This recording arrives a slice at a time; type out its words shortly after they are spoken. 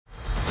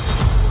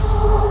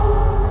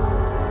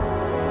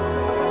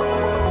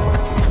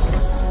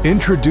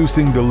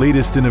Introducing the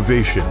latest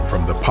innovation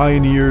from the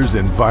pioneers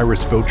in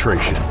virus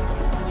filtration.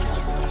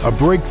 A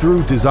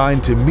breakthrough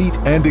designed to meet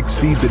and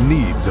exceed the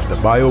needs of the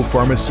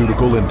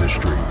biopharmaceutical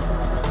industry.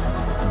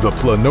 The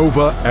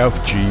Planova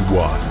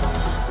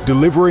FG1,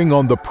 delivering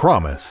on the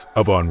promise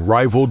of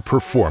unrivaled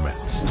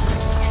performance.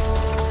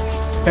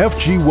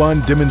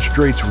 FG1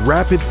 demonstrates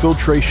rapid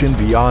filtration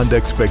beyond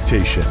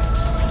expectation,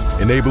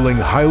 enabling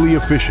highly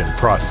efficient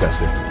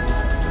processing.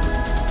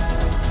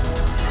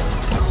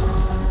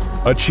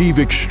 Achieve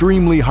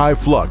extremely high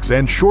flux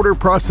and shorter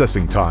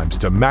processing times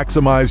to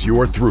maximize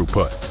your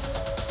throughput.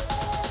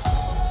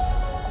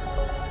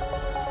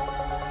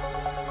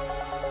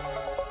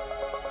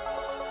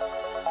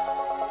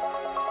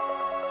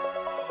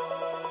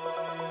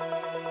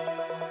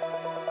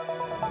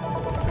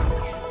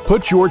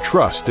 Put your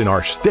trust in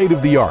our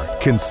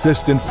state-of-the-art,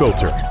 consistent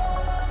filter.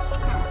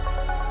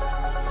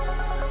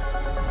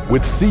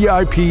 With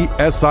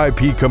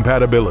CIP-SIP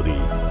compatibility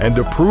and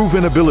a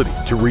proven ability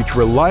to reach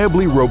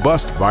reliably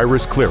robust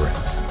virus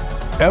clearance,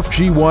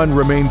 FG1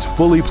 remains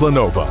fully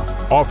Planova,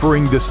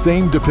 offering the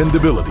same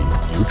dependability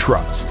you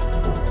trust.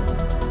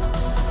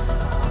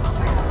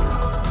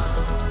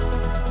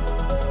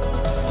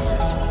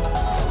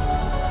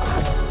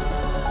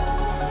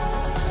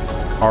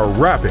 Our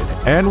rapid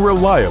and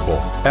reliable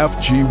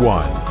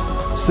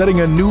FG1,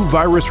 setting a new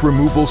virus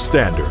removal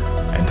standard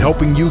and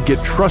helping you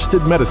get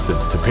trusted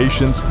medicines to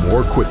patients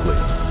more quickly.